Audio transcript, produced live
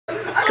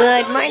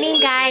Good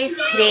morning, guys.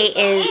 Today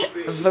is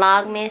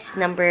Vlogmas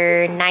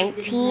number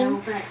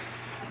 19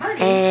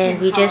 and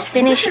we just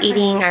finished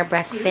eating our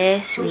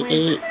breakfast. We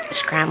ate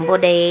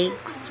scrambled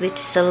eggs with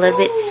just a little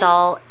bit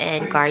salt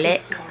and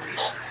garlic,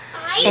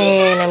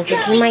 and I'm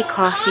drinking my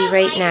coffee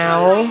right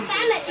now.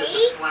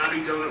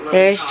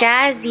 There's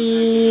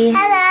Jazzy.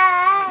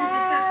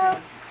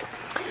 Hello.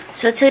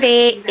 So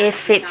today,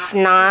 if it's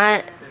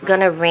not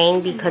gonna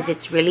rain because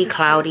it's really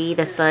cloudy,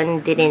 the sun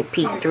didn't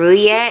peek through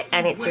yet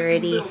and it's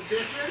already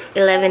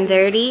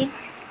 11:30,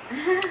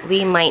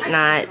 we might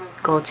not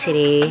go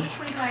today,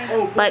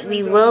 but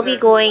we will be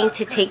going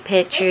to take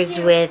pictures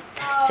with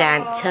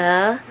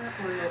Santa.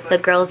 The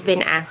girls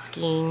been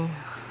asking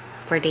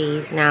for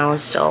days now,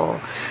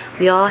 so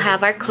we all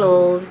have our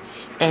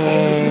clothes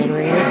and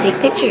we're gonna take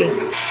pictures.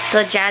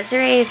 So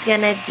Jazzy is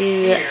gonna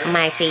do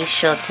my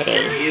facial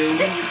today.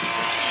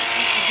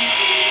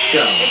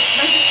 Go.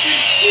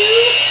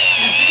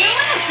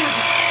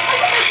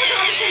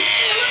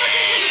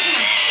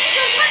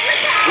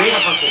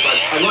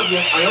 I love you.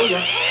 I owe you.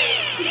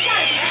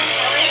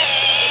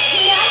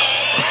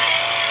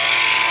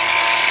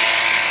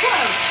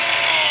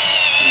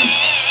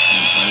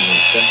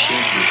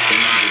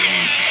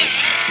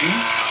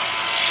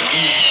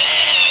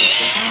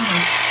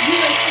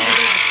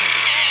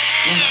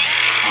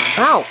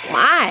 Oh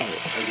my!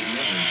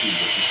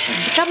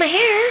 You got my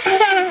hair.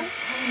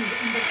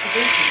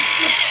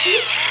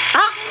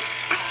 Oh.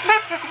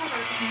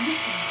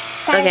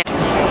 Okay.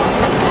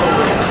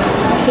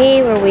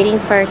 Okay, we're waiting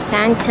for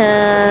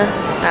Santa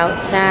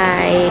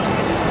outside.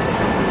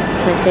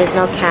 So it says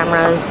no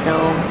cameras, so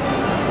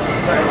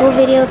we'll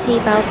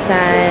videotape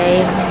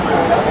outside.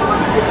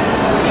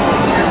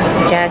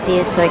 Jazzy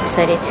is so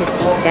excited to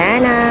see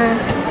Santa.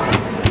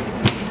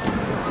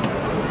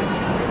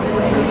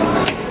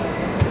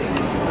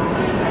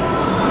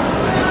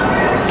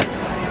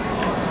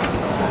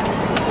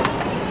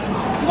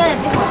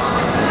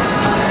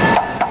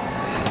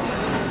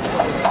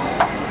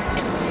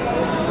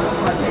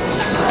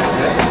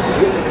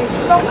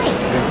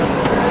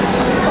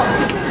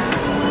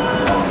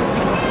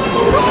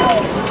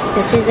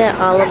 This is at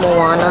Ala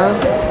Moana.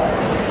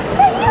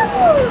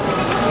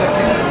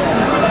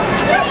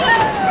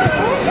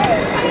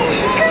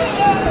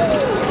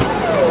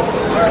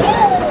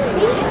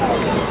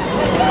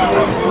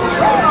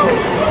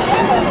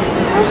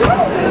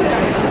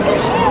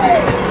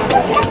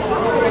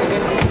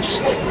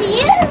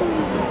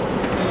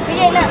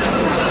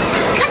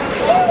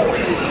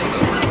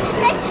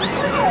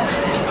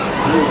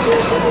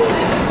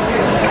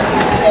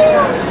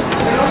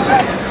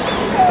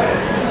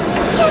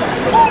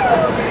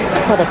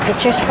 Oh, the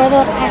pictures for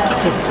the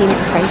packages came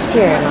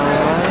pricier and all.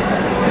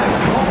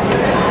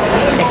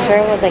 I swear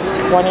it was like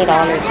 $20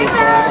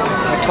 before,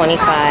 or $25.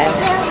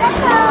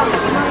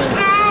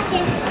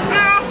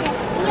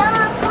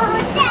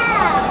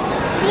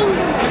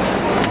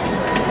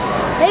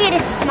 Look at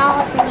this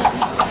small thing.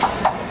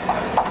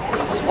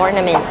 It's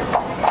ornaments.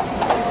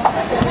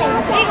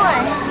 Big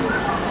one.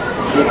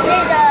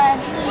 There's a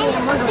big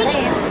one.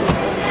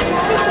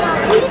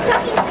 Who are you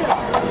talking to?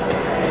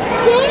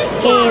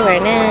 Okay, we're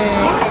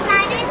next.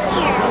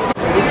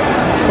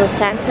 So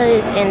Santa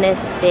is in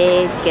this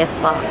big gift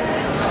box.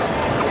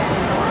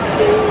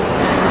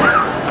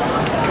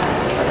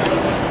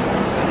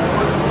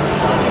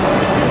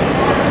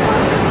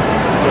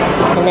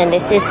 And then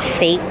this is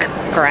fake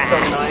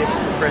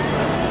grass.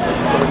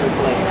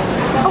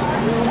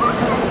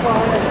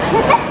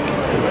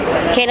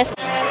 Okay, let's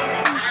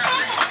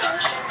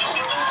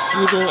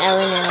eating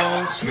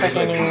L&L's for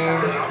dinner.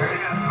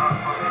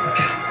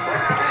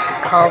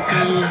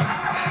 Kalbi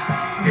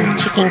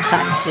chicken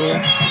katsu.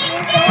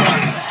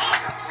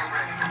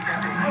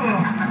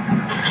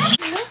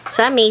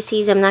 So at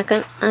Macy's, I'm not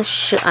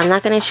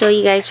gonna show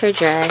you guys her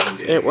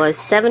dress. It was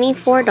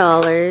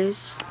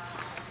 $74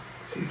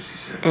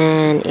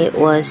 and it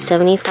was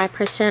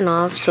 75%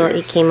 off, so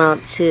it came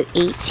out to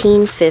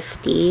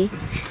 $18.50,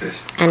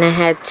 and I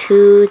had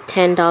two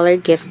 $10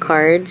 gift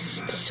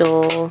cards,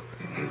 so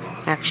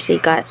I actually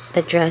got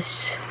the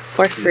dress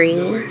for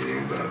free.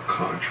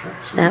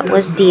 So that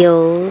was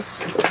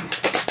deals.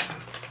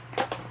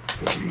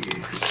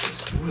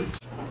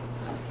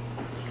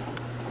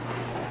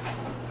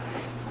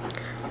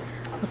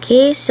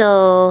 Okay,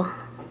 so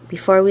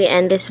before we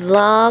end this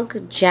vlog,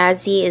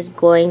 Jazzy is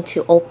going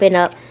to open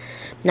up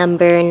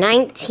number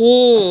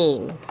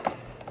 19.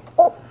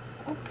 Oh,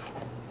 oops.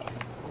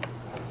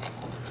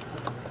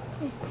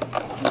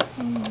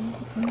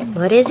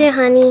 What is it,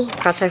 honey?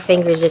 Cross our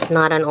fingers it's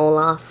not an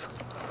Olaf.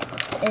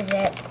 Is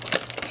it?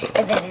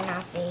 It better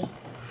not be.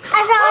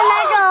 I saw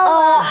another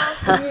Olaf.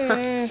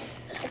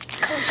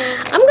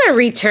 I'm gonna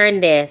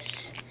return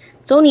this.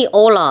 It's only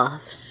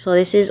Olaf. So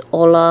this is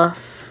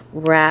Olaf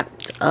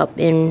wrapped up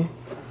in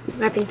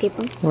Wrapping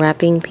paper.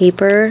 wrapping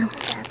paper.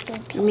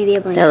 Maybe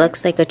a blanket. That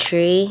looks like a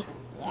tree.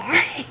 Yeah.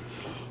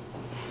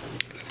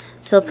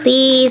 So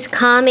please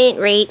comment,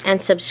 rate,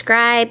 and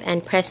subscribe,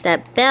 and press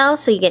that bell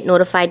so you get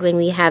notified when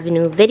we have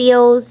new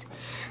videos.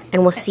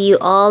 And we'll see you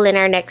all in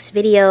our next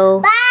video.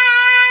 Bye!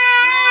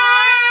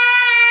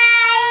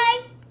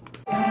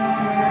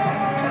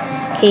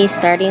 Okay,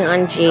 starting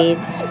on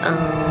Jade's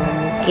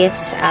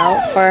gifts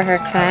out for her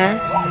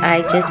class.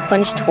 I just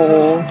punched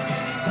hole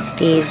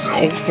these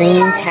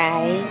green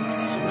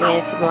tags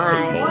with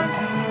my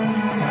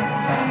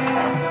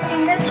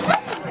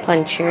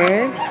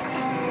puncher.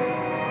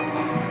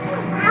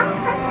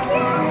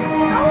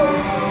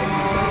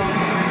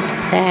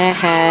 That I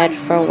had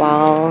for a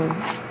while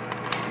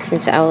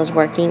since I was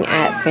working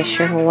at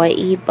Fisher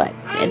Hawaii, but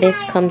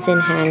this comes in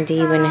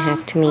handy when I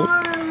have to make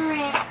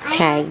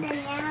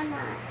tags.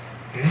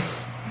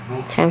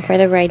 Time for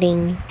the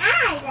writing.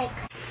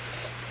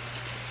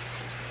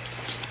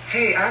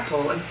 Hey,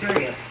 asshole, I'm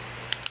serious.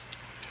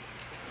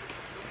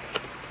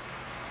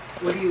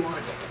 What do you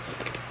want?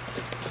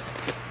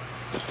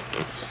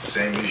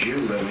 Same as you,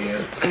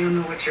 Lillian. I don't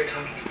know what you're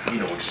talking about. You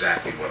know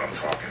exactly what I'm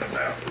talking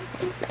about.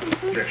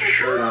 You got your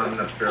shirt on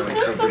that barely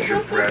covers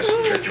your breast.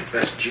 You got your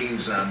best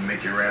jeans on,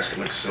 make your ass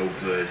look so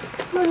good.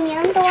 Sure,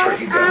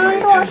 you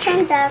got my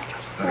attention. Now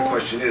the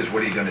question is,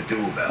 what are you going to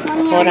do about it?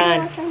 Hold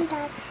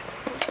on.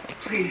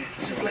 Please,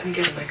 just let me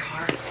get in my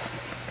car.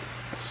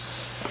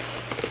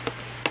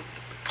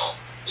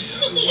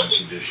 Yeah, with one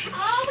condition.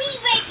 Are we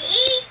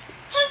ready?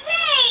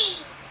 Hooray!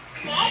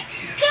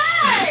 Let's go!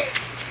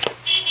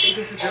 Is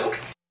this a joke?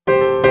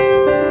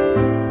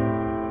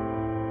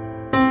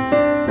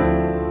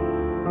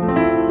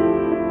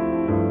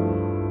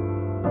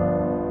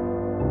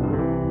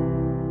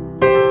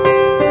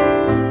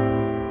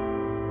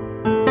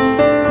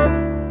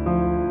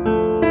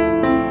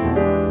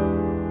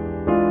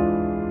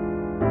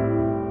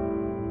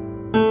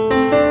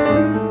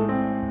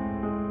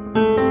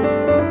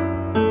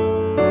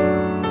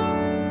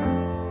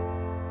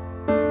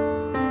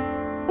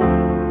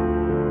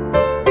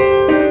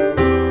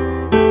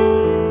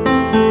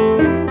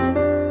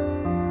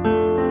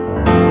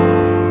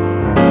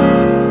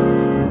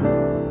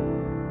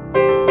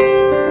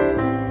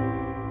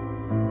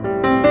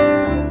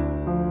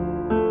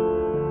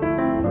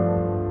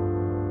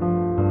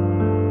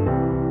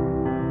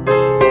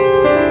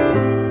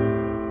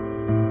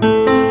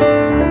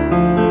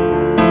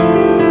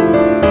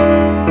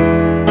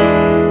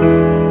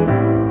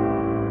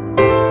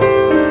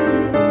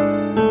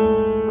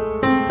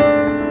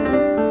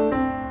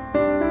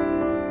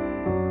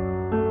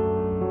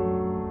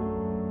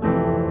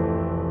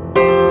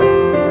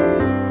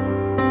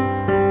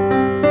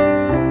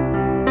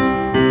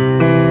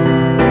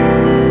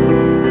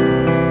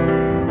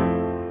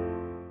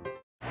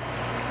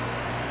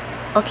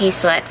 Okay,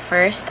 so at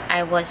first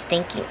I was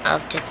thinking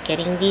of just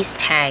getting these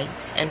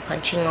tags and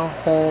punching a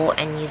hole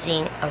and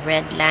using a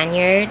red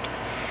lanyard,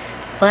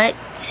 but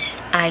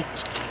I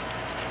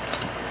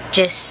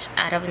just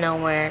out of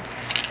nowhere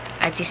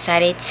I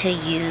decided to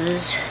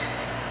use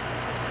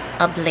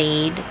a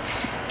blade,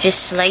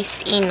 just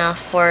sliced enough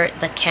for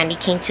the candy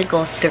cane to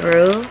go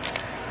through,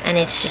 and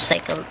it's just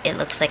like it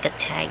looks like a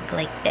tag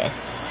like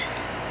this.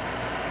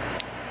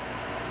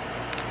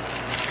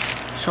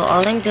 So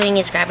all I'm doing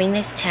is grabbing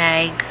this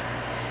tag,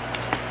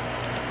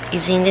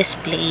 using this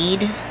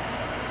blade,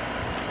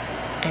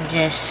 and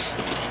just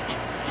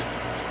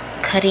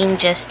cutting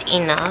just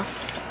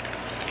enough.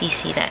 If you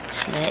see that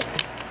slit,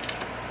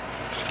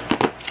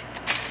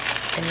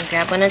 then you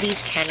grab one of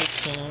these candy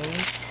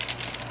canes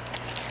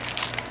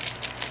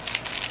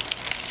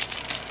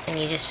and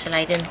you just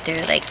slide them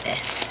through like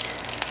this.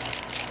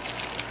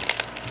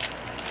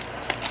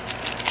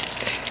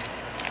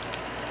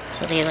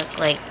 So they look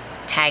like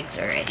tags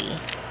already.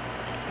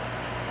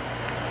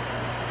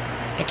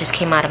 It just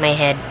came out of my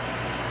head.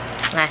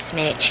 Last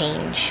minute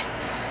change.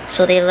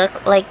 So they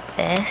look like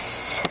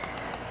this.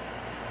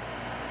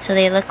 So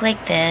they look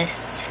like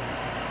this.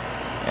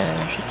 I don't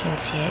know if you can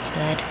see it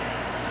good.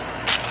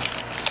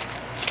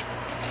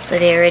 So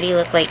they already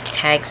look like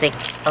tags, like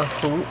a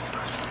hoop.